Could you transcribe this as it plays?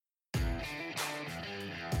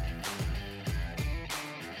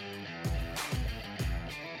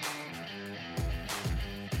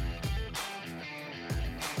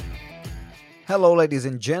Hello, ladies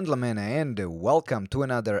and gentlemen, and welcome to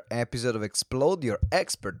another episode of Explode Your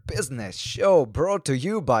Expert Business Show brought to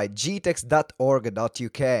you by gtex.org.uk.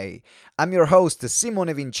 I'm your host,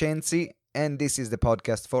 Simone Vincenzi, and this is the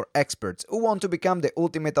podcast for experts who want to become the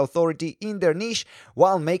ultimate authority in their niche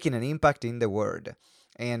while making an impact in the world.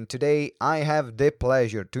 And today I have the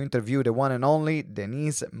pleasure to interview the one and only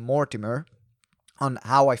Denise Mortimer on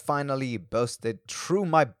how I finally busted through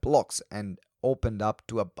my blocks and opened up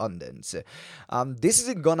to abundance. This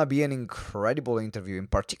is gonna be an incredible interview, in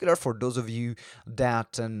particular for those of you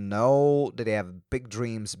that know that they have big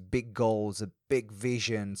dreams, big goals, big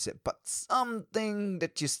visions, but something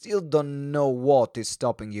that you still don't know what is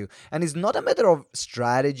stopping you. And it's not a matter of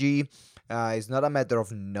strategy, it's not a matter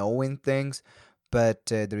of knowing things, but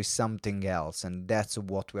there is something else, and that's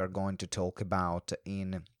what we are going to talk about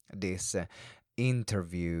in this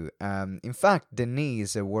interview. In fact,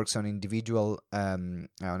 Denise works on an individual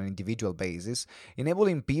basis,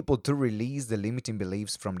 enabling people to release the limiting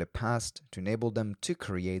beliefs from the past to enable them to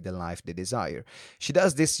create the life they desire. She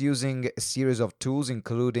does this using a series of tools,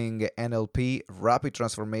 including NLP, rapid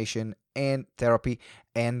transformation, and therapy,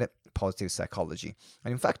 and positive psychology.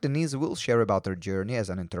 And in fact, Denise will share about her journey as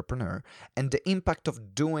an entrepreneur and the impact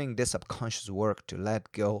of doing this subconscious work to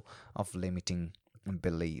let go of limiting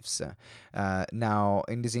beliefs. Now,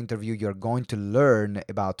 in this interview, you're going to learn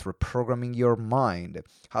about reprogramming your mind,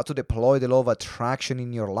 how to deploy the law of attraction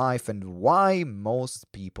in your life, and why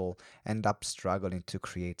most people end up struggling to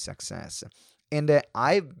create success. And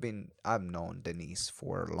I've known Denise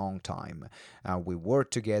for a long time. We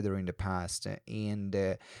worked together in the past,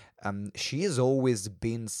 and she has always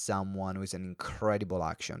been someone who is an incredible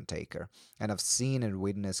action taker. And I've seen and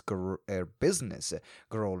witnessed her business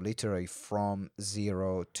grow literally from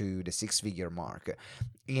zero to the six-figure mark.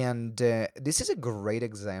 And this is a great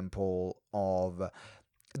example of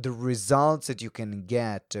the results that you can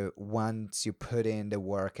get once you put in the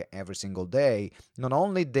work every single day, not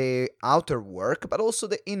only the outer work, but also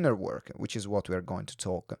the inner work, which is what we're going to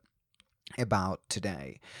talk about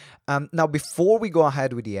today. Now, before we go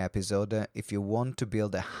ahead with the episode, if you want to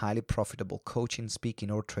build a highly profitable coaching, speaking,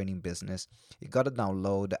 or training business, you got to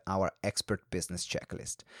download our Expert Business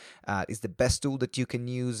Checklist. It's the best tool that you can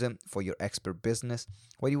use for your expert business,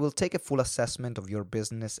 where you will take a full assessment of your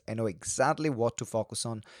business and know exactly what to focus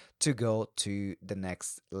on to go to the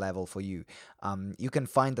next level for you. You can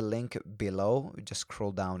find the link below. Just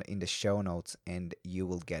scroll down in the show notes and you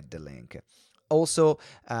will get the link. Also,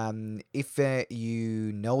 if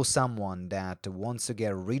you know someone that wants to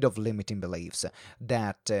get rid of limiting beliefs,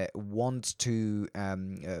 that wants to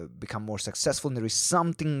become more successful, and there is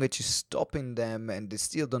something that is stopping them and they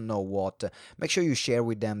still don't know what, make sure you share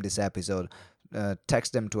with them this episode.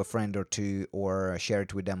 Text them to a friend or two, or share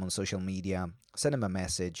it with them on social media. Send them a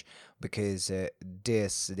message, because the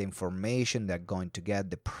information they're going to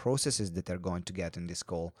get, the processes that they're going to get in this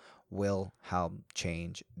call will help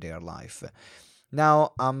change their life.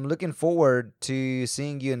 Now, I'm looking forward to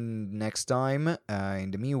seeing you next time.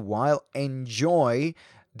 In the meanwhile, enjoy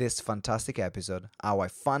this fantastic episode, how I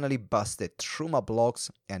finally busted through my blocks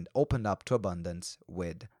and opened up to abundance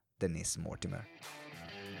with Denise Mortimer.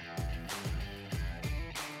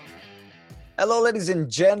 Hello, ladies and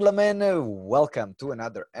gentlemen. Welcome to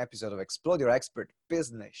another episode of Explode Your Expert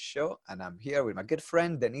Business Show. And I'm here with my good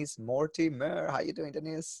friend, Denise Mortimer. How you doing,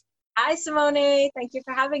 Denise? Hi, Simone. Thank you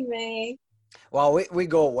for having me. Well, we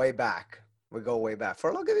go way back. We go way back.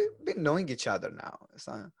 For how long have we been knowing each other now?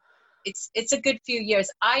 It's a good few years.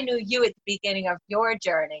 I knew you at the beginning of your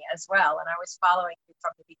journey as well, and I was following you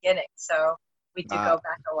from the beginning. So we do uh, go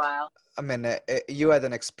back a while. I mean, you had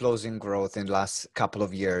an explosive growth in the last couple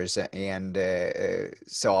of years, and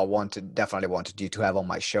so definitely wanted you to have on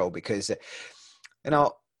my show, because you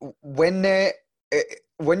know when uh, uh,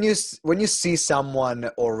 when you see someone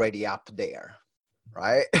already up there,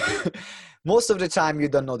 right? Most of the time you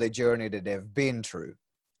don't know the journey that they've been through,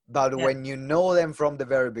 but Yeah. when you know them from the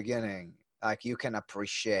very beginning, like, you can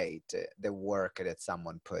appreciate the work that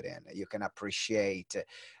someone put in. You can appreciate,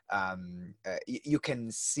 you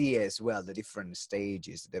can see as well the different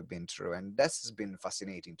stages they've been through, and this has been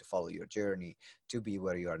fascinating to follow your journey to be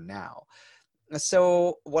where you are now.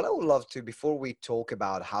 So what I would love to, before we talk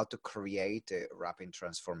about how to create rapid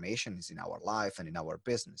transformations in our life and in our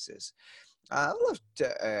businesses, I would love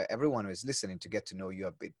everyone who is listening to get to know you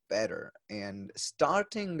a bit better, and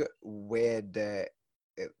starting with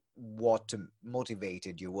what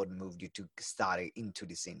motivated you, what moved you to start into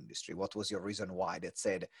this industry. What was your reason why that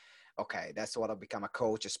said, okay, that's what I'll become, a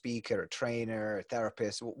coach, a speaker, a trainer, a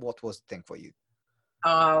therapist? What was the thing for you?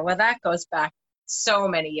 Well, that goes back so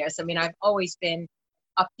many years. I mean, I've always been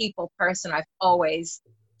a people person. I've always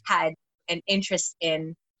had an interest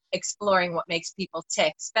in exploring what makes people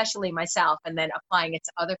tick, especially myself, and then applying it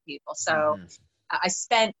to other people. So Hmm.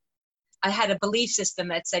 I had a belief system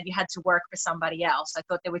that said you had to work for somebody else. I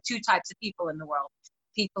thought there were two types of people in the world: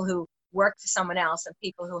 people who worked for someone else and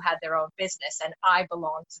people who had their own business. And I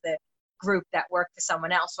belonged to the group that worked for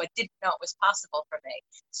someone else. So I didn't know it was possible for me.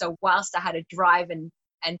 So whilst I had a drive and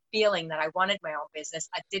feeling that I wanted my own business,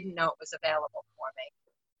 I didn't know it was available for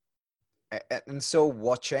me. And so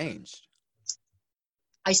what changed?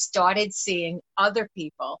 I started seeing other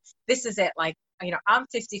people. This is it. Like, I'm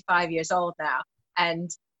 55 years old now, and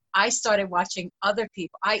I started watching other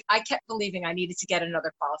people. I kept believing I needed to get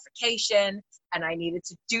another qualification and I needed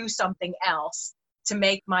to do something else to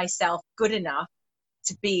make myself good enough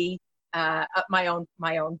to be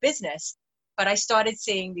my own business. But I started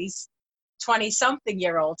seeing these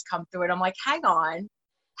 20-something-year-olds come through, and I'm like, hang on,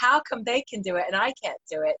 how come they can do it and I can't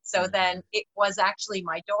do it? So then it was actually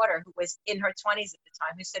my daughter, who was in her 20s at the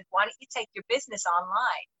time, who said, why don't you take your business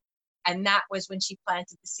online? And that was when she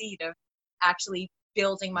planted the seed of actually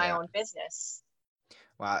building my Yeah. own business.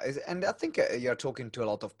 Wow. And I think you're talking to a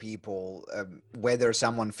lot of people, whether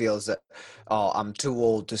someone feels that, oh, I'm too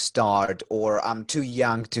old to start, or I'm too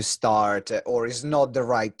young to start, or it's not the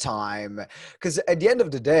right time. Because at the end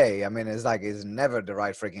of the day, I mean, it's like, it's never the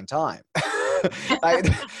right freaking time. Like,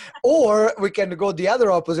 or we can go the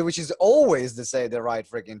other opposite, which is always to say the right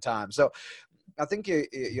freaking time. So I think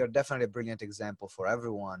you're definitely a brilliant example for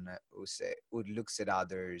everyone who looks at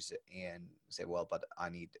others and say, well, but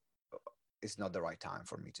it's not the right time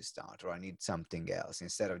for me to start, or I need something else,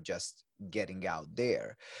 instead of just getting out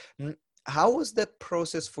there. How was that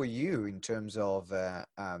process for you in terms of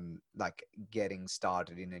like getting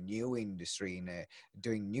started in a new industry,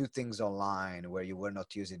 doing new things online where you were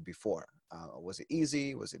not using it before? Was it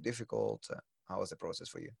easy? Was it difficult? How was the process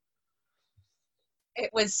for you? It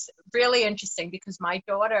was really interesting because my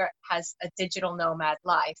daughter has a digital nomad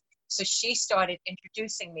life. So she started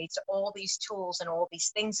introducing me to all these tools and all these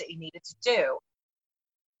things that you needed to do.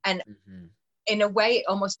 And Hmm. in a way, it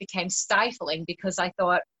almost became stifling because I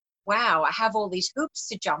thought, wow, I have all these hoops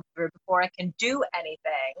to jump through before I can do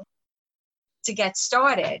anything to get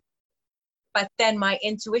started. But then my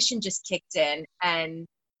intuition just kicked in and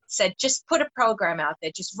said, just put a program out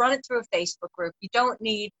there, just run it through a Facebook group. You don't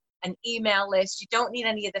need an email list. You don't need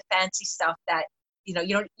any of the fancy stuff that, you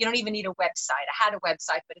don't even need a website. I had a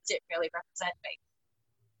website, but it didn't really represent me.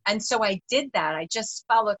 And so I did that. I just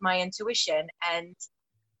followed my intuition, and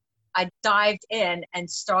I dived in and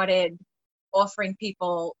started offering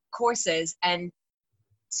people courses, and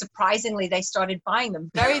surprisingly they started buying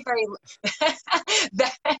them very, very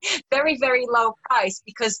very, very low price,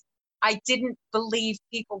 because I didn't believe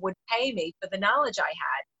people would pay me for the knowledge I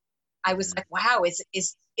had. I was Hmm. like, wow,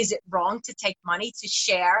 is it wrong to take money to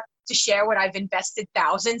share what I've invested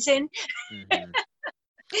thousands in? Hmm.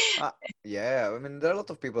 Uh, yeah, I mean, there are a lot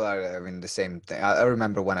of people that are having the same thing. I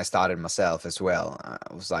remember when I started myself as well.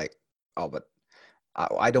 I was like, oh, but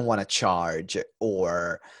I don't want to charge,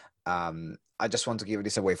 or I just want to give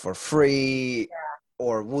this away for free,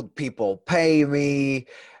 or would people pay me?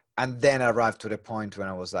 And then I arrived to the point when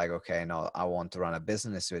I was like, okay, no, I want to run a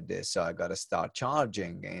business with this, so I got to start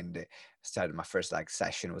charging. And started my first like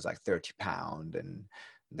session was like £30, and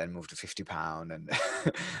then moved to £50,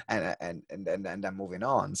 and and then moving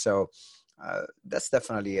on. So that's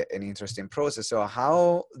definitely an interesting process. So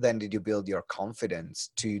how then did you build your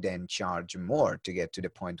confidence to then charge more to get to the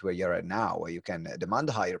point where you're at now, where you can demand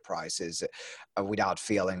higher prices without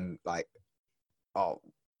feeling like, oh,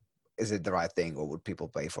 is it the right thing, or would people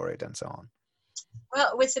pay for it, and so on? Well,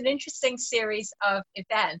 it was an interesting series of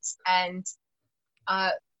events, and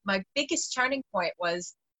uh, my biggest turning point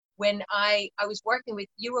was when I was working with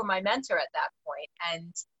you, were my mentor at that point,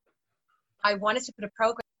 and I wanted to put a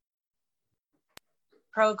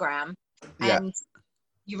program, Yeah, and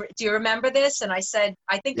do you remember this? And I yeah, said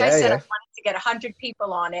I yeah. wanted to get 100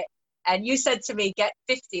 people on it, and you said to me, get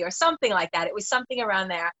 50 or something like that. It was something around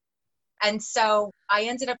there. And so I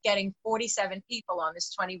ended up getting 47 people on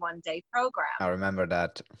this 21-day program. I remember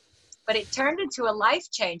that. But it turned into a life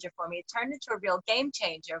changer for me. It turned into a real game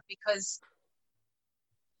changer, because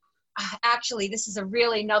actually, this is a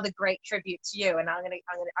really another great tribute to you. And I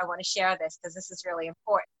want to share this because this is really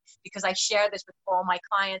important, because I share this with all my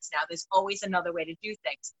clients now. There's always another way to do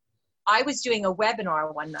things. I was doing a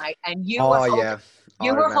webinar one night, and Oh yeah, I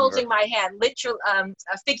you were remember. holding my hand, literally,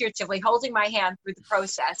 figuratively holding my hand through the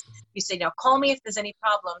process. You said, now call me if there's any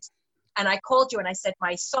problems. And I called you and I said,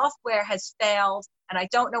 my software has failed and I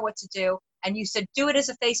don't know what to do. And you said, do it as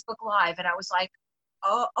a Facebook Live. And I was like,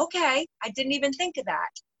 oh, okay. I didn't even think of that.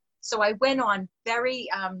 So I went on very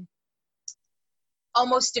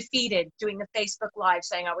almost defeated doing a Facebook Live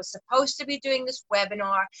saying I was supposed to be doing this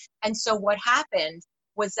webinar. And so what happened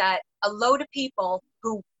was that a load of people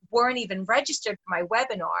who weren't even registered for my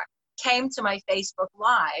webinar came to my Facebook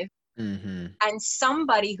Live. Mm-hmm. And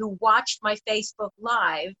somebody who watched my Facebook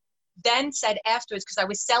Live then said afterwards, because I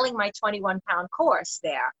was selling my 21-pound course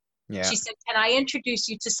there, Yeah. she said, can I introduce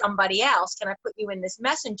you to somebody else? Can I put you in this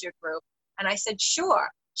messenger group? And I said, sure.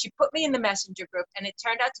 She put me in the messenger group, and it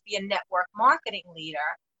turned out to be a network marketing leader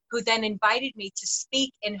who then invited me to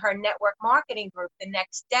speak in her network marketing group the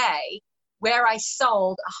next day, where I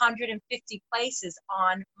sold 150 places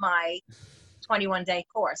on my 21-day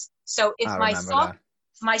course. So if I remember that.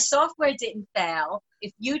 my software didn't fail,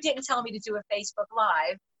 if you didn't tell me to do a Facebook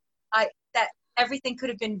Live, that everything could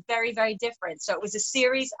have been very, very different. So it was a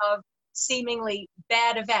series of seemingly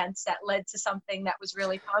bad events that led to something that was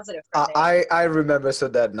really positive for me. I remember so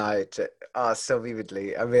that night so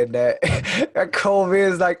vividly. I mean, call me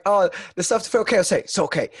is like, oh, the stuff. Okay, I'll say so.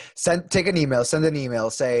 Okay, send an email.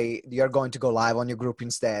 Say you're going to go live on your group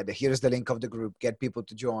instead. Here's the link of the group. Get people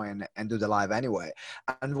to join and do the live anyway.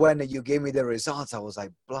 And when you gave me the results, I was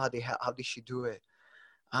like, bloody hell, how did she do it?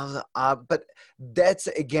 But that's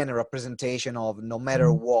again a representation of no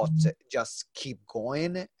matter what, just keep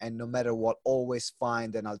going, and no matter what, always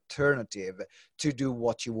find an alternative to do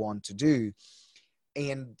what you want to do,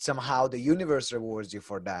 and somehow the universe rewards you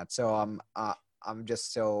for that. So I'm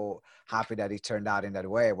just so happy that it turned out in that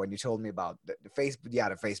way. When you told me about the Facebook, the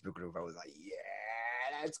Facebook group, I was like,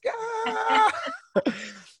 yeah, let's go.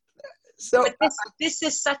 So but this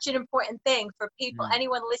is such an important thing for people,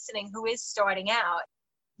 anyone listening who is starting out.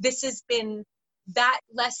 This has been that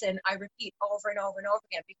lesson I repeat over and over and over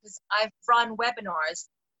again, because I've run webinars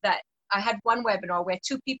that I had one webinar where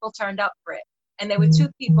 2 people turned up for it. And there were 2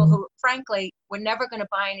 people who, frankly, were never going to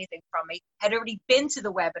buy anything from me, had already been to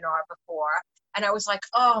the webinar before. And I was like,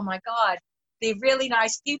 oh my God, they're really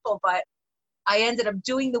nice people. But I ended up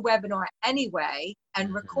doing the webinar anyway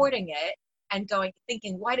and recording it and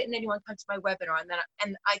thinking, why didn't anyone come to my webinar?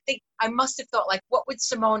 And I think I must have thought, like, what would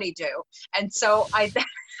Simone do? And so and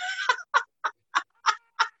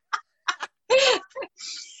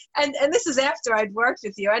this is after I'd worked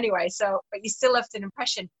with you anyway, so, but you still left an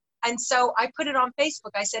impression. And so I put it on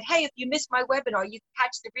Facebook. I said, hey, if you missed my webinar, you can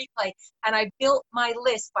catch the replay. And I built my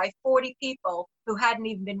list by 40 people who hadn't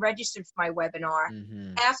even been registered for my webinar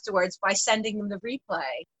afterwards by sending them the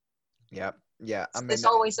replay. Yeah. Yeah. I mean, there's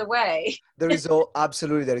always a way.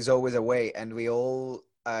 Absolutely, there is always a way. And we all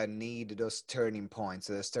need those turning points,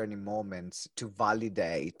 those turning moments to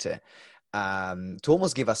validate, to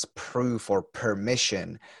almost give us proof or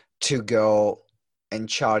permission to go and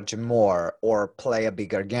charge more or play a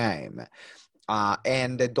bigger game.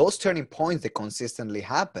 And those turning points that consistently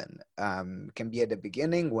happen can be at the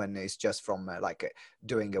beginning when it's just from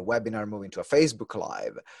doing a webinar, moving to a Facebook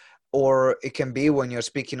Live, or it can be when you're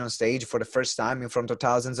speaking on stage for the first time in front of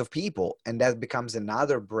thousands of people, and that becomes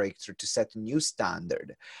another breakthrough to set a new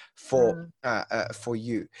standard for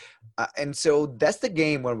you. And so that's the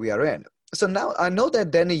game where we are in. So now I know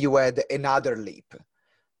that then you had another leap.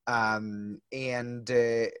 And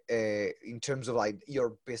in terms of like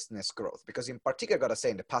your business growth, because in particular, I gotta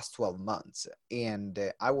say, in the past 12 months, and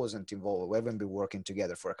I wasn't involved, we haven't been working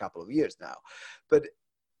together for a couple of years now, but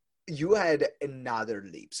you had another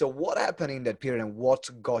leap. So what happened in that period, and what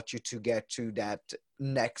got you to get to that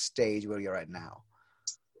next stage where you're at now?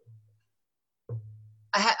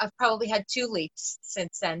 I've probably had 2 leaps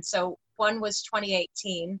since then. So one was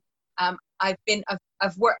 2018.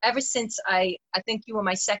 I've worked ever since I think you were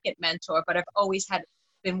my second mentor, but I've always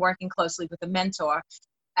been working closely with a mentor.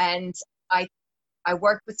 And I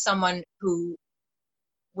worked with someone who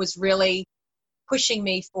was really pushing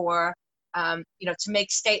me for, to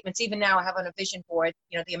make statements. Even now I have on a vision board,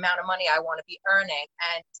 the amount of money I want to be earning.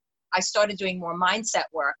 And I started doing more mindset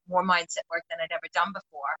work than I'd ever done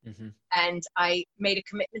before. And I made a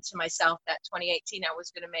commitment to myself that 2018, I was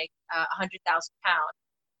going to make 100,000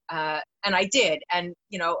 pounds. And I did. And,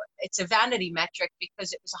 it's a vanity metric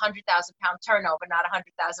because it was 100,000 pound turnover, not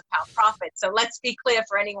 100,000 pound profit. So let's be clear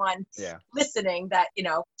for anyone listening that,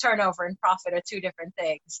 turnover and profit are 2 different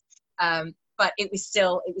things. But it was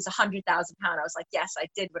 100,000 pound. I was like, yes, I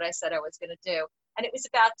did what I said I was going to do. And it was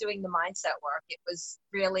about doing the mindset work. It was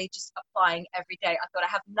really just applying every day. I thought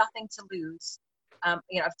I have nothing to lose.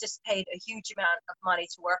 I've just paid a huge amount of money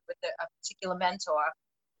to work with a particular mentor.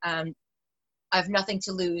 I have nothing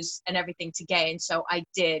to lose and everything to gain. So I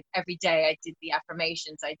did every day. I did the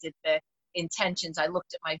affirmations. I did the intentions. I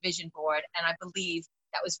looked at my vision board, and I believe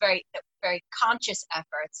That was very, very conscious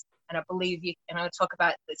efforts. And I believe and I'll talk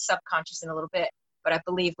about the subconscious in a little bit, but I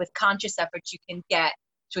believe with conscious efforts, you can get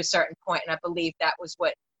to a certain point. And I believe that was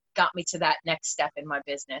what got me to that next step in my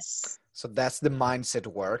business. So that's the mindset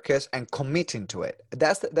work and committing to it.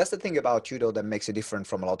 That's the thing about you though that makes it different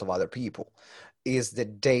from a lot of other people, is the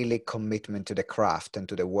daily commitment to the craft and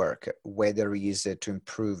to the work, whether it is to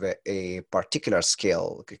improve a particular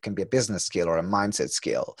skill. It can be a business skill or a mindset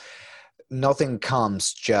skill. Nothing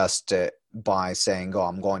comes just by saying, oh,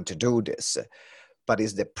 I'm going to do this, but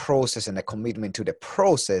it's the process and the commitment to the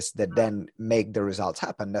process that then make the results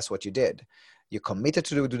happen. That's what you did. You committed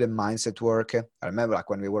to do the mindset work. I remember like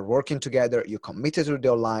when we were working together, you committed to the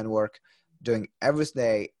online work, doing every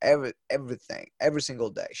day, everything, every single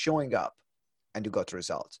day, showing up, and you got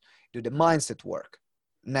results. Do the mindset work,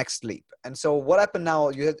 next leap. And so what happened now?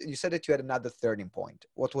 You said that you had another turning point.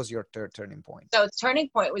 What was your third turning point? So the turning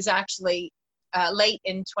point was actually late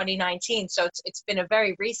in 2019. So it's been a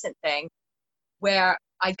very recent thing where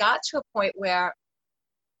I got to a point where,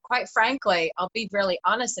 quite frankly, I'll be really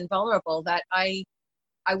honest and vulnerable, that I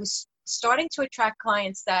was starting to attract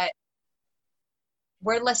clients that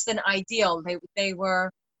were less than ideal. They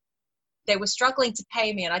were struggling to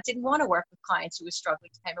pay me, and I didn't want to work with clients who were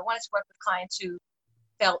struggling to pay me. I wanted to work with clients who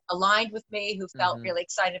felt aligned with me, who felt really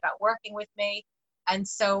excited about working with me. And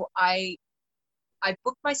so I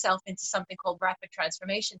booked myself into something called rapid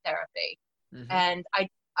transformation therapy. And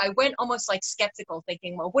I went almost like skeptical,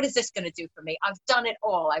 thinking, well, what is this going to do for me? I've done it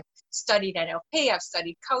all. I've studied NLP. I've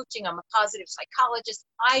studied coaching. I'm a positive psychologist.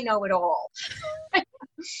 I know it all.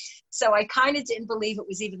 So I kind of didn't believe it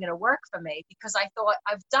was even going to work for me, because I thought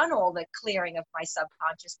I've done all the clearing of my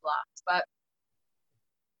subconscious blocks. But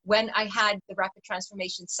when I had the rapid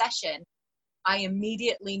transformation session, I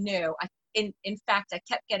immediately knew. In fact, I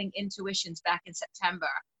kept getting intuitions back in September.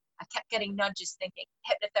 I kept getting nudges thinking,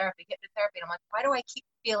 hypnotherapy. And I'm like, why do I keep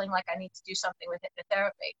feeling like I need to do something with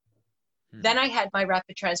hypnotherapy? Then I had my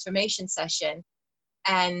rapid transformation session,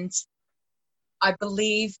 and I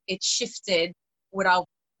believe it shifted what I'll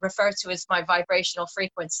refer to as my vibrational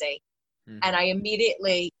frequency. And I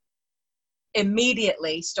immediately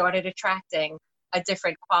started attracting a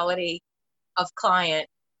different quality of client,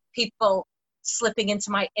 people slipping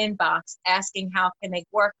into my inbox, asking how can they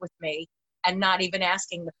work with me, and not even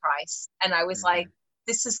asking the price. And I was like,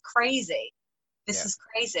 this is crazy. This is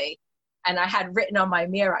crazy. And I had written on my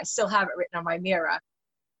mirror, I still have it written on my mirror,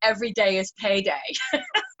 every day is payday.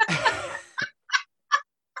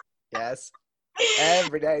 Yes.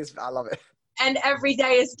 Every day is, I love it. And every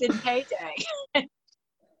day has been payday.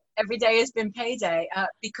 Every day has been payday,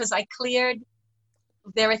 because I cleared.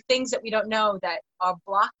 There are things that we don't know that are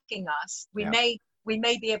blocking us. We may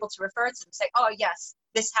be able to refer to them and say, oh yes,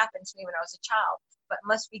 this happened to me when I was a child. But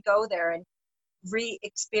unless we go there and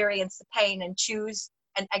re-experience the pain and choose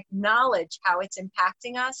and acknowledge how it's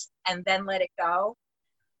impacting us and then let it go,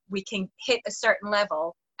 we can hit a certain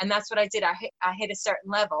level. And that's what I did. I hit a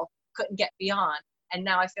certain level, couldn't get beyond. And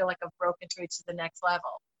now I feel like I've broken through to the next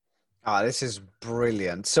level. Oh, this is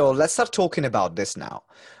brilliant. So let's start talking about this now,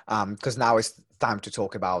 because now it's time to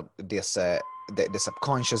talk about this, the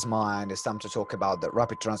subconscious mind. It's time to talk about the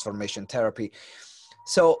rapid transformation therapy.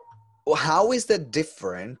 So how is that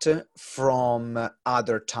different from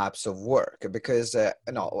other types of work? Because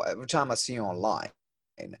every time I see you online,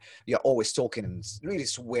 you're always talking and really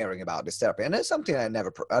swearing about this therapy, and it's something I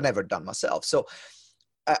never done myself. So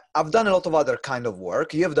I've done a lot of other kind of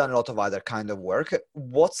work. You've done a lot of other kind of work.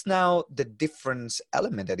 What's now the difference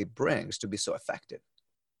element that it brings to be so effective?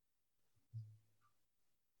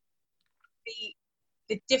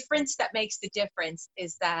 The difference that makes the difference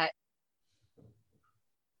is that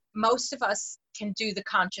most of us can do the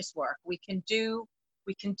conscious work. We can do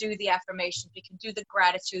the affirmations. We can do the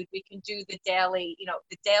gratitude. We can do the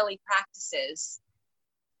daily practices.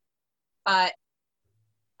 But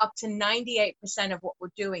up to 98% of what we're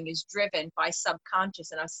doing is driven by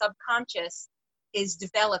subconscious, and our subconscious is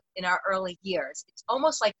developed in our early years. It's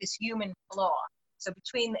almost like this human flaw. So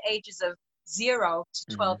between the ages of 0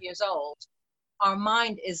 to 12 years old, our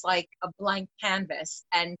mind is like a blank canvas,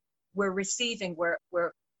 and we're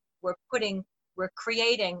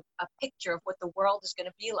creating a picture of what the world is going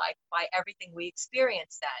to be like by everything we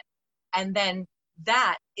experience then. And then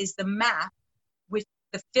that is the map with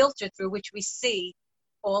the filter through which we see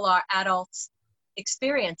all our adults'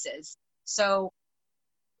 experiences. So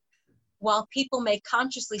while people may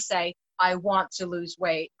consciously say, I want to lose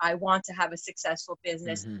weight, I want to have a successful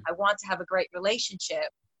business, I want to have a great relationship,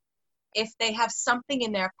 if they have something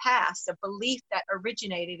in their past, a belief that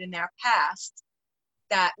originated in their past,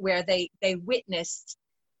 that where they witnessed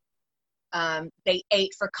they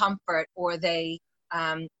ate for comfort, or they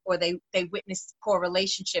witnessed poor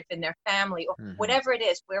relationship in their family, or whatever it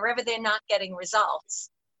is, wherever they're not getting results,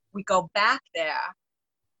 we go back there,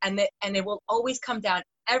 and it will always come down.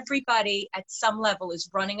 Everybody at some level is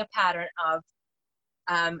running a pattern of,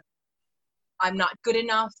 I'm not good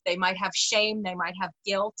enough. They might have shame, they might have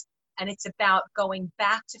guilt, and it's about going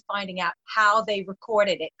back to finding out how they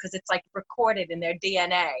recorded it, because it's like recorded in their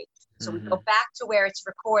DNA. So we go back to where it's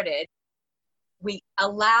recorded. We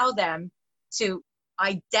allow them to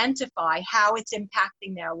identify how it's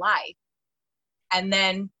impacting their life, and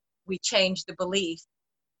then we change the belief,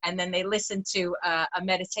 and then they listen to a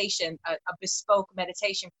meditation, a bespoke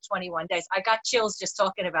meditation for 21 days. I got chills just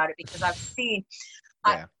talking about it, because I've seen,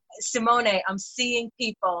 Simone, I'm seeing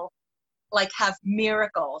people like have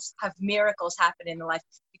miracles happen in their life,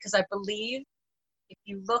 because I believe if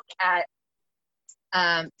you look at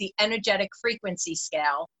the energetic frequency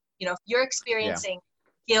scale, you know, if you're experiencing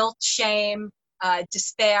guilt, shame,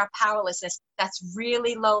 despair, powerlessness, that's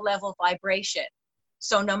really low level vibration.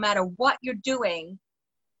 So no matter what you're doing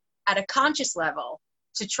at a conscious level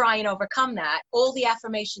to try and overcome that, all the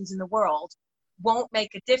affirmations in the world won't make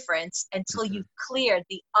a difference until you've cleared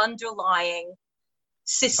the underlying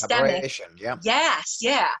systemic vibration. Yeah. Yes,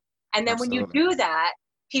 yeah. And then Absolutely. when you do that,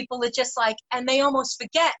 people are just like, and they almost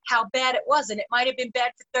forget how bad it was. And it might have been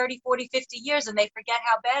bad for 30, 40, 50 years, and they forget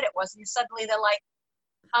how bad it was. And suddenly they're like,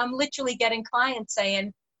 I'm literally getting clients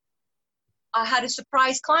saying, I had a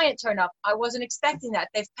surprise client turn up. I wasn't expecting that.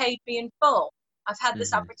 They've paid me in full. I've had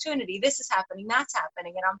this opportunity. This is happening. That's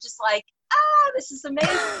happening. And I'm just like, this is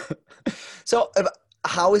amazing. So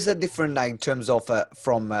how is that different in terms of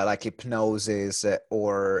from like hypnosis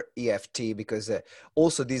or EFT? Because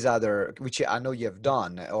also these other, which I know you have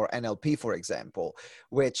done, or NLP, for example,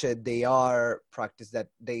 which they are practice that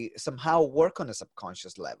they somehow work on a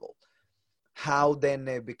subconscious level. How then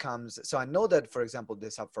it becomes, so I know that, for example,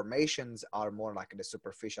 these affirmations are more like at the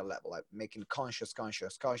superficial level, like making conscious,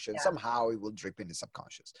 somehow it will drip in the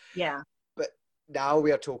subconscious. Yeah. But now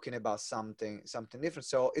we are talking about something different.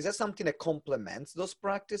 So is that something that complements those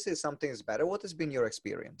practices? Something is better? What has been your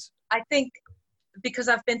experience? I think, because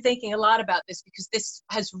I've been thinking a lot about this, because this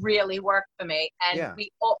has really worked for me. And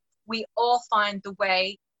we all find the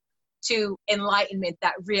way to enlightenment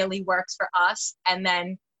that really works for us. And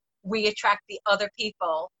then we attract the other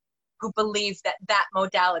people who believe that that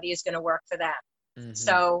modality is going to work for them.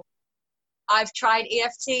 So I've tried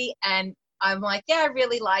EFT, and I'm like, yeah, I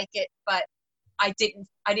really like it, but I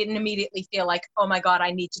didn't immediately feel like, oh my God,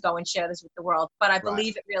 I need to go and share this with the world. But I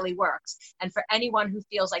believe it really works. And for anyone who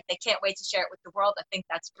feels like they can't wait to share it with the world, I think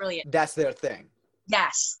that's brilliant. That's their thing.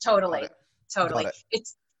 Yes, totally. Totally.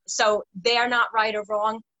 It's so they're not right or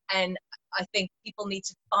wrong. And I think people need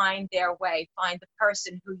to find their way, find the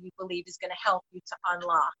person who you believe is going to help you to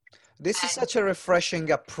unlock. This is such a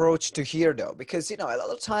refreshing approach to hear, though, because, you know, a lot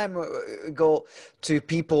of time we go to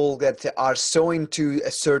people that are so into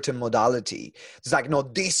a certain modality. It's like, no,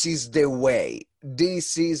 this is the way.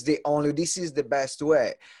 This is the best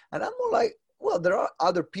way. And I'm more like, well, there are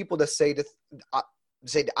other people that say that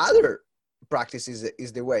the other practice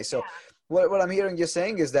is the way. So what I'm hearing you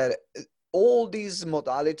saying is that all these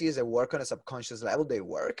modalities that work on a subconscious level, they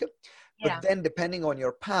work. But then depending on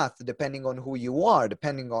your path, depending on who you are,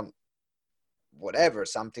 depending on whatever,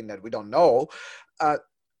 something that we don't know,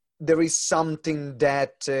 there is something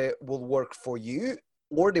that will work for you,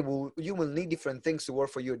 or you will need different things to work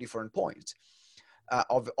for you at different points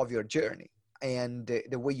of your journey. And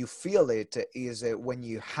the way you feel it is when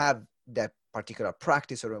you have that particular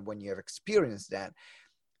practice, or when you have experienced that.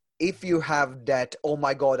 If you have that, oh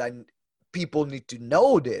my God, people need to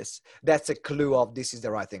know this, that's a clue of this is the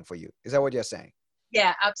right thing for you. Is that what you're saying?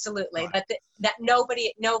 Yeah, absolutely. Right. That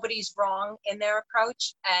nobody's wrong in their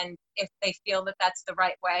approach, and if they feel that that's the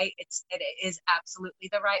right way, it is absolutely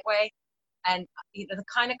the right way. And you know, the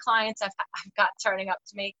kind of clients I've got turning up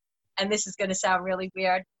to me, and this is going to sound really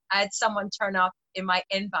weird. I had someone turn up in my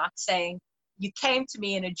inbox saying, "You came to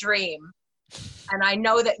me in a dream, and I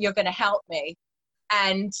know that you're going to help me."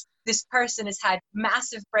 And this person has had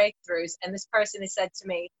massive breakthroughs, and this person has said to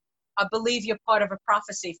me, I believe you're part of a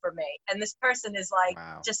prophecy for me. And this person is like,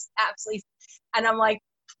 just absolutely, and I'm like,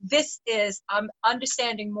 I'm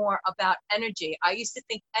understanding more about energy. I used to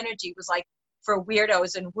think energy was like for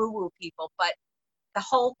weirdos and woo-woo people, but the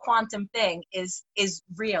whole quantum thing is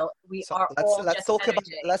real. Let's talk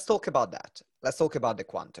about that. Let's talk about the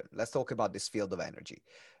quantum. Let's talk about this field of energy.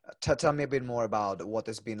 Tell me a bit more about what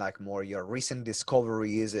has been like more your recent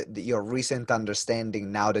discoveries, your recent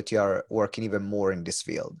understanding now that you're working even more in this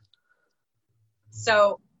field.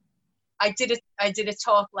 So I did a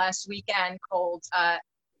talk last weekend called,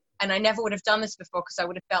 and I never would have done this before because I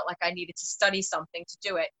would have felt like I needed to study something to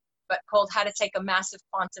do it, but called How to Take a Massive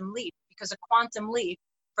Quantum Leap. Because a quantum leap,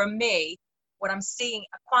 for me, what I'm seeing,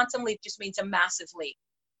 a quantum leap just means a massive leap.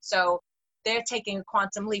 So they're taking a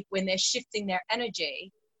quantum leap when they're shifting their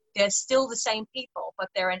energy. They're still the same people, but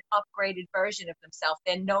they're an upgraded version of themselves.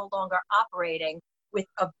 They're no longer operating with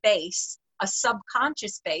a base, a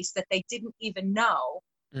subconscious base that they didn't even know,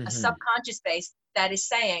 a Mm-hmm. subconscious base that is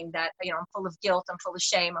saying that, I'm full of guilt, I'm full of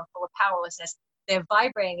shame, I'm full of powerlessness. They're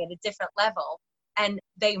vibrating at a different level, and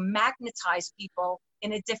they magnetize people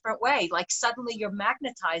in a different way. Like suddenly you're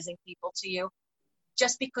magnetizing people to you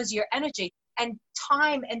just because your energy and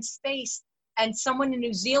time and space, and someone in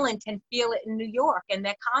New Zealand can feel it in New York and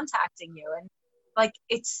they're contacting you. And like,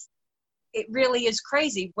 it really is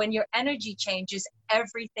crazy. When your energy changes,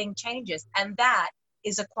 everything changes. And that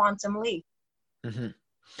is a quantum leap. Mm-hmm.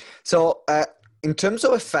 So, in terms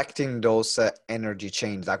of affecting those energy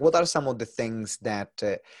change, like what are some of the things that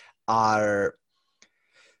are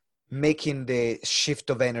making the shift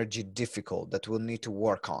of energy difficult that we'll need to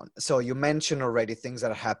work on? So you mentioned already things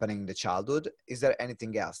that are happening in the childhood. Is there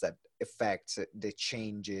anything else that affects the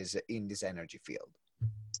changes in this energy field?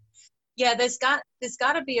 Yeah, there's got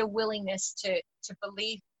to be a willingness to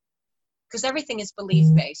believe, because everything is belief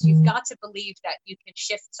based. You've got to believe that you can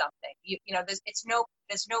shift something.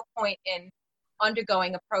 There's no point in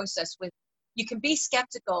undergoing a process with, you can be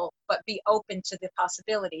skeptical but be open to the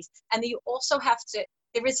possibilities. And you also have to,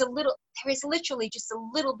 there is literally just a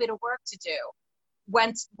little bit of work to do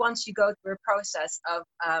once you go through a process of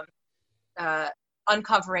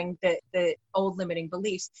uncovering the old limiting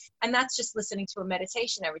beliefs. And that's just listening to a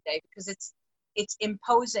meditation every day, because it's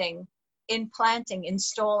implanting,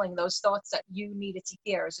 installing those thoughts that you needed to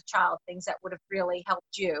hear as a child, things that would have really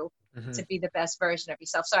helped you Mm-hmm. to be the best version of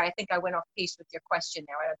yourself. Sorry, I think I went off piece with your question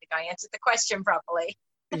there. I don't think I answered the question properly.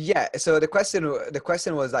 Yeah. So the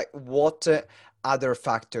question was like, what other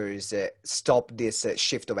factors stop this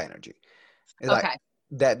shift of energy? It's like Okay.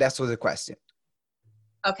 that's was the question.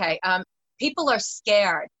 Okay. People are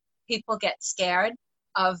scared. People get scared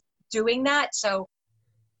of doing that. So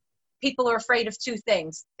people are afraid of two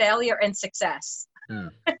things: failure and success.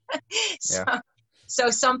 Mm. so, Yeah. so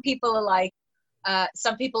some people are like,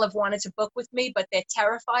 some people have wanted to book with me, but they're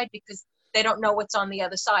terrified because they don't know what's on the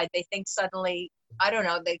other side. They think suddenly, I don't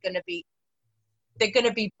know, they're going to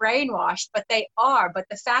be brainwashed, but they are. But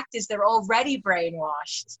the fact is, they're already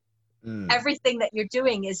brainwashed. Mm. Everything that you're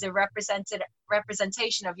doing is a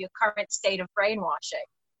representation of your current state of brainwashing.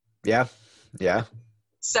 Yeah. Yeah.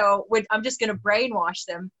 So I'm just going to brainwash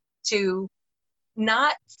them to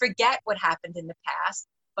not forget what happened in the past,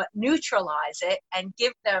 but neutralize it and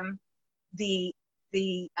give them the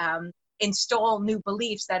install new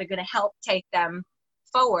beliefs that are going to help take them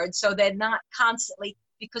forward, so they're not constantly,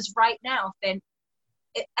 because right now, then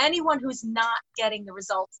anyone who's not getting the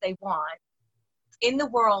results they want in the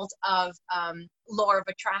world of law of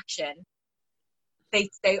attraction,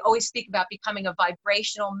 they always speak about becoming a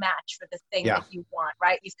vibrational match for the thing Yeah. that you want,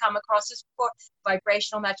 right? You've come across this before,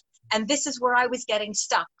 vibrational match. And this is where I was getting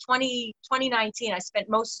stuck. 2019, I spent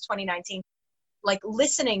most of 2019 like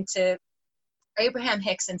listening to Abraham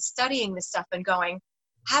Hicks and studying this stuff and going,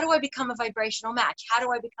 how do I become a vibrational match? How do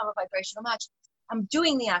I become a vibrational match? I'm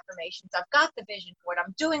doing the affirmations. I've got the vision for it.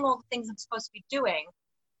 I'm doing all the things I'm supposed to be doing.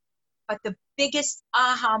 But the biggest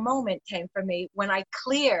aha moment came for me when I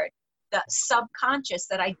cleared the subconscious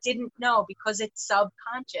that I didn't know, because it's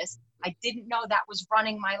subconscious. I didn't know that was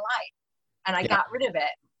running my life, and I Yeah. got rid of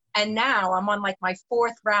it. And now I'm on like my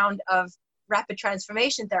 4th round of rapid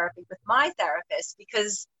transformation therapy with my therapist,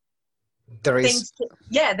 because There is. things,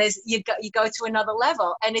 yeah, you go to another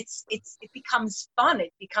level, and it becomes fun.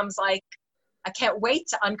 It becomes like, I can't wait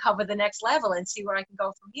to uncover the next level and see where I can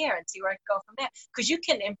go from here and see where I can go from there. Because you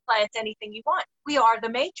can implant anything you want. We are the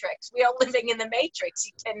matrix. We are living in the matrix.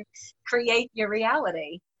 You can create your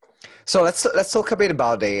reality. So let's talk a bit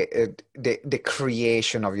about the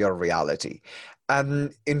creation of your reality.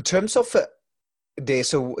 In terms of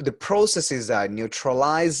the processes are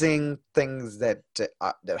neutralizing things that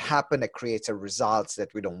happen, that creates a results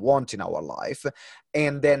that we don't want in our life,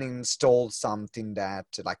 and then install something that,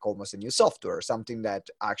 like almost a new software, something that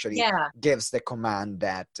actually Yeah. gives the command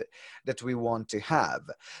that we want to have.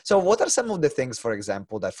 So what are some of the things, for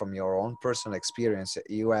example, that from your own personal experience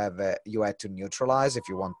you had to neutralize, if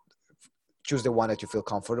you want, choose the one that you feel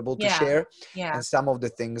comfortable to Yeah. share, Yeah. and some of the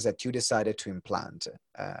things that you decided to implant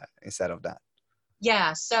instead of that?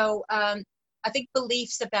 Yeah. So I think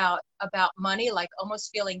beliefs about money, like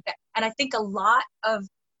almost feeling that, and I think a lot of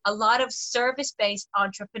a lot of service-based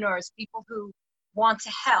entrepreneurs, people who want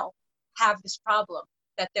to help, have this problem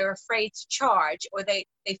that they're afraid to charge, or they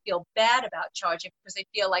feel bad about charging because they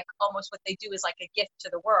feel like almost what they do is like a gift to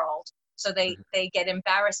the world. So they get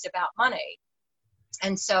embarrassed about money.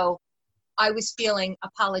 And so I was feeling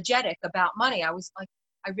apologetic about money. I was like,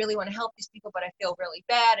 I really want to help these people, but I feel really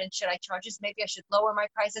bad. And should I charge this? Maybe I should lower my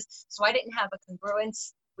prices. So I didn't have a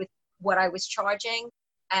congruence with what I was charging.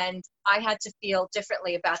 And I had to feel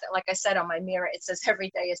differently about that. Like I said, on my mirror, it says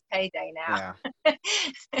every day is payday now.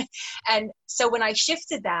 Yeah. And so when I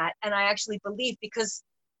shifted that, and I actually believed, because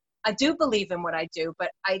I do believe in what I do,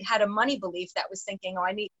 but I had a money belief that was thinking, oh,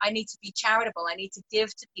 I need to be charitable. I need to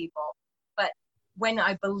give to people. But when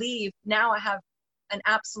I believe, now I have an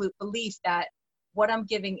absolute belief that what I'm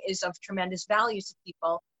giving is of tremendous value to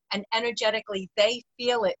people, and energetically they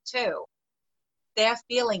feel it too. They're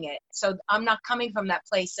feeling it. So I'm not coming from that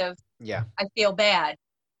place of, I feel bad,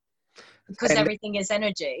 because everything is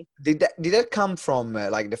energy. Did that come from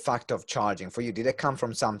like the fact of charging for you? Did it come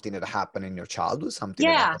from something that happened in your childhood? Something?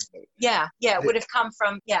 Yeah. It would have come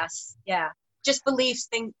from, yes. Yeah. Just beliefs,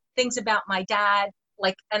 things about my dad.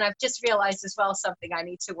 Like, and I've just realized as well, something I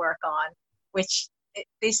need to work on, which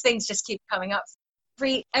these things just keep coming up.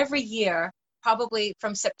 Every year, probably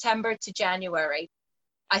from September to January,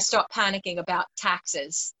 I start panicking about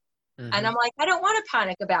taxes. Mm-hmm. And I'm like, I don't want to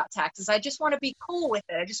panic about taxes. I just want to be cool with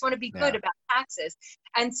it. I just want to be good about taxes.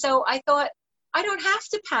 And so I thought, I don't have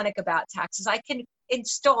to panic about taxes. I can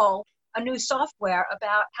install a new software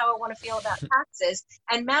about how I want to feel about taxes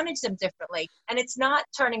and manage them differently. And it's not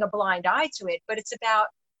turning a blind eye to it, but it's about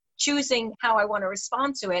choosing how I want to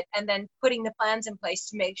respond to it, and then putting the plans in place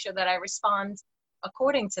to make sure that I respond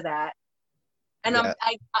according to that. And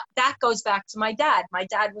that goes back to my dad. My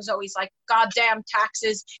dad was always like, goddamn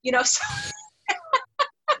taxes, So,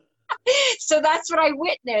 so that's what I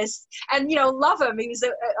witnessed, and, love him. He was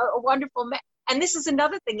a wonderful man. And this is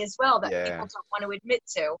another thing as well that people don't want to admit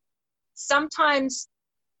to. Sometimes,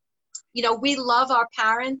 we love our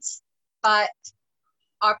parents, but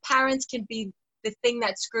our parents can be the thing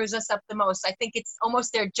that screws us up the most. I think it's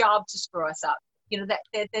almost their job to screw us up. You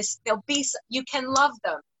can love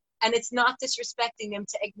them, and it's not disrespecting them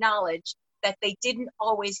to acknowledge that they didn't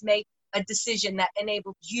always make a decision that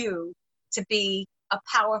enabled you to be a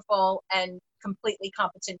powerful and completely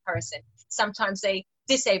competent person. Sometimes they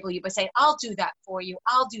disable you by saying, I'll do that for you,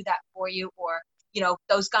 or,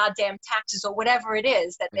 those goddamn taxes, or whatever it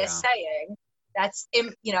is that they're saying. That's,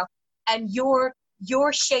 and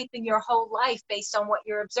you're shaping your whole life based on what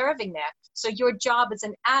you're observing there. So your job as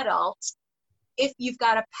an adult, if you've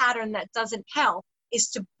got a pattern that doesn't help, is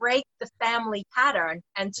to break the family pattern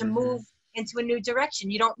and to move into a new direction.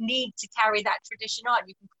 You don't need to carry that tradition on.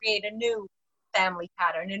 You can create a new family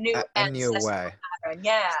pattern, a new way. Pattern.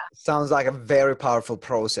 Yeah. Sounds like a very powerful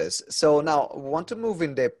process. So now I want to move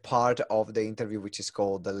in the part of the interview, which is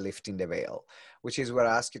called the lifting the veil, which is where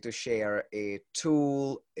I ask you to share a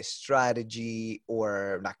tool, a strategy,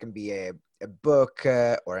 or that can be a book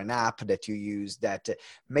or an app that you use that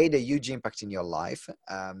made a huge impact in your life,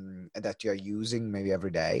 that you're using maybe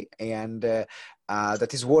every day, and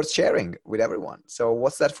that is worth sharing with everyone. So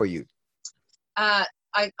what's that for you? I'm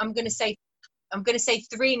going to say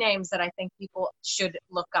three names that I think people should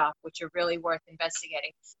look up, which are really worth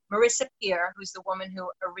investigating. Marissa Peer, who's the woman who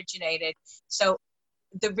originated. So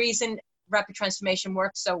the reason Rapid Transformation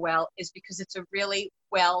works so well is because it's a really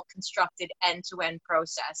well-constructed end-to-end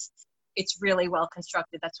process. It's really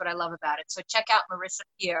well-constructed. That's what I love about it. So check out Marissa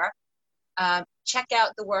Peer. Check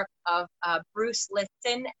out the work of Bruce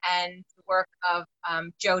Lipton and the work of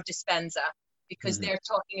Joe Dispenza, because they're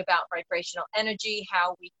talking about vibrational energy,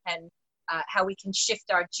 how we can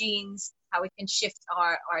shift our genes, how we can shift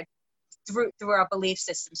our through our belief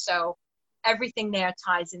system. So everything there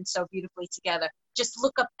ties in so beautifully together. Just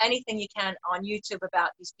look up anything you can on YouTube about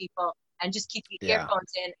these people, and just keep your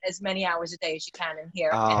earphones in as many hours a day as you can and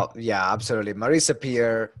hear. Yeah, absolutely. Marissa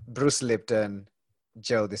Peer, Bruce Lipton,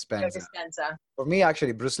 Joe Dispenza. For me,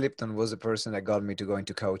 actually, Bruce Lipton was the person that got me to go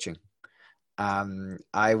into coaching.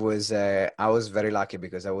 I was very lucky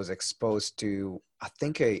because I was exposed to, I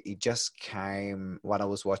think it just came when I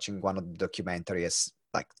was watching one of the documentaries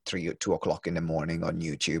like 2 o'clock in the morning on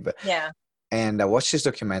YouTube. Yeah. And I watched this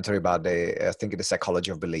documentary about I think the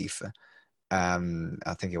psychology of belief. I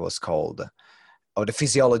think it was called, or the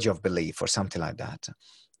physiology of belief or something like that.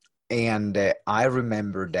 And I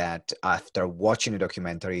remember that after watching the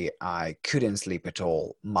documentary, I couldn't sleep at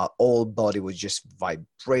all. My whole body was just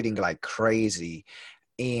vibrating like crazy.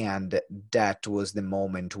 And that was the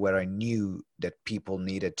moment where I knew that people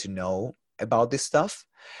needed to know about this stuff.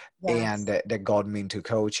 Yes. And that got me into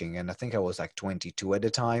coaching. And I think I was like 22 at the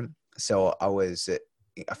time. So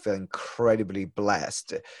I feel incredibly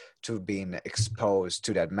blessed to have been exposed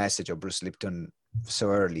to that message of Bruce Lipton so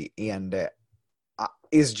early. And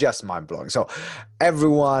it's just mind blowing. So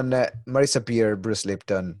everyone, Marissa Peer, Bruce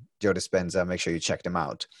Lipton, Joe Dispenza, make sure you check them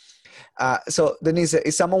out. So Denise,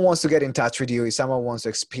 if someone wants to get in touch with you, if someone wants to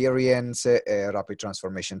experience rapid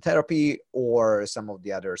transformation therapy or some of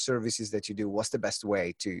the other services that you do, what's the best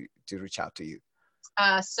way to reach out to you?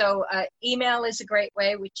 So email is a great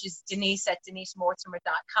way, which is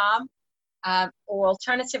denise@denisemortimer.com. Or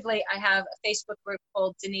alternatively, I have a Facebook group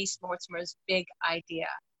called Denise Mortimer's Big Idea.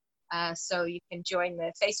 So you can join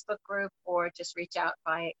the Facebook group or just reach out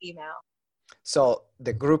via email. So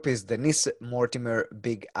the group is Denise Mortimer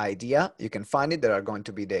Big Idea. You can find it. There are going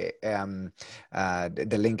to be the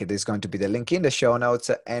link. It is going to be the link in the show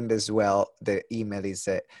notes, and as well the email is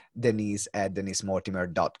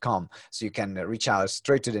denise@denisemortimer.com. So you can reach out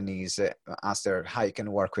straight to Denise, ask her how you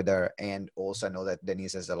can work with her, and also know that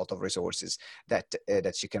Denise has a lot of resources that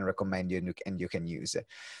she can recommend you and you can use.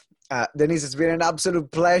 Denise, it's been an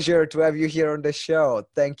absolute pleasure to have you here on the show.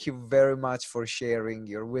 Thank you very much for sharing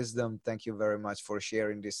your wisdom. Thank you very much for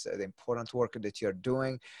sharing this the important work that you're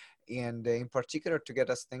doing, and in particular to get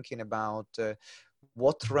us thinking about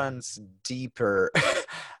what runs deeper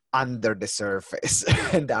under the surface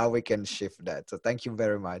and how we can shift that. So thank you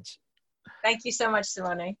very much. Thank you so much,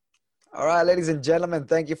 Simone. All right, ladies and gentlemen,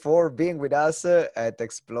 thank you for being with us at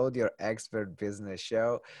Explode Your Expert Business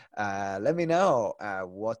Show. Let me know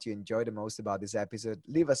what you enjoyed the most about this episode.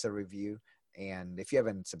 Leave us a review. And if you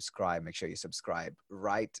haven't subscribed, make sure you subscribe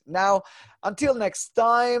right now. Until next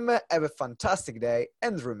time, have a fantastic day.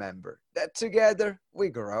 And remember that together we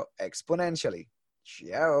grow exponentially.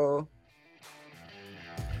 Ciao.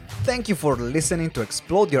 Thank you for listening to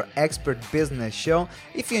Explode Your Expert Business Show.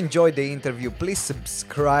 If you enjoyed the interview, please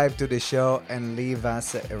subscribe to the show and leave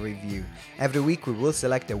us a review. Every week we will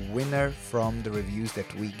select a winner from the reviews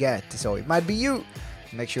that we get. So it might be you.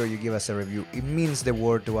 Make sure you give us a review. It means the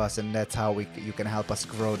world to us, and that's how you can help us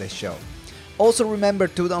grow the show. Also remember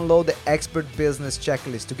to download the Expert Business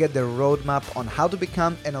Checklist to get the roadmap on how to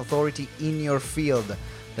become an authority in your field.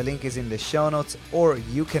 The link is in the show notes, or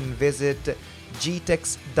you can visit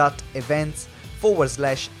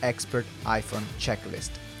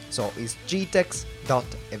gtex.events/expert-checklist. So it's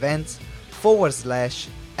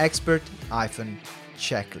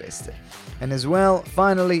gtex.events/expert-checklist. And as well,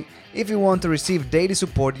 finally, if you want to receive daily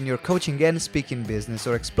support in your coaching and speaking business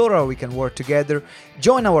or explore how we can work together,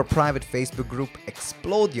 join our private Facebook group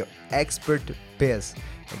Explode Your Expert Biz.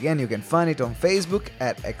 Again, you can find it on Facebook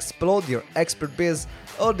at Explode Your Expert Biz,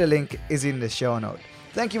 or the link is in the show note.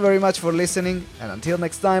 Thank you very much for listening, and until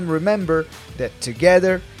next time, remember that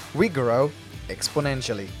together we grow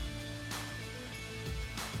exponentially.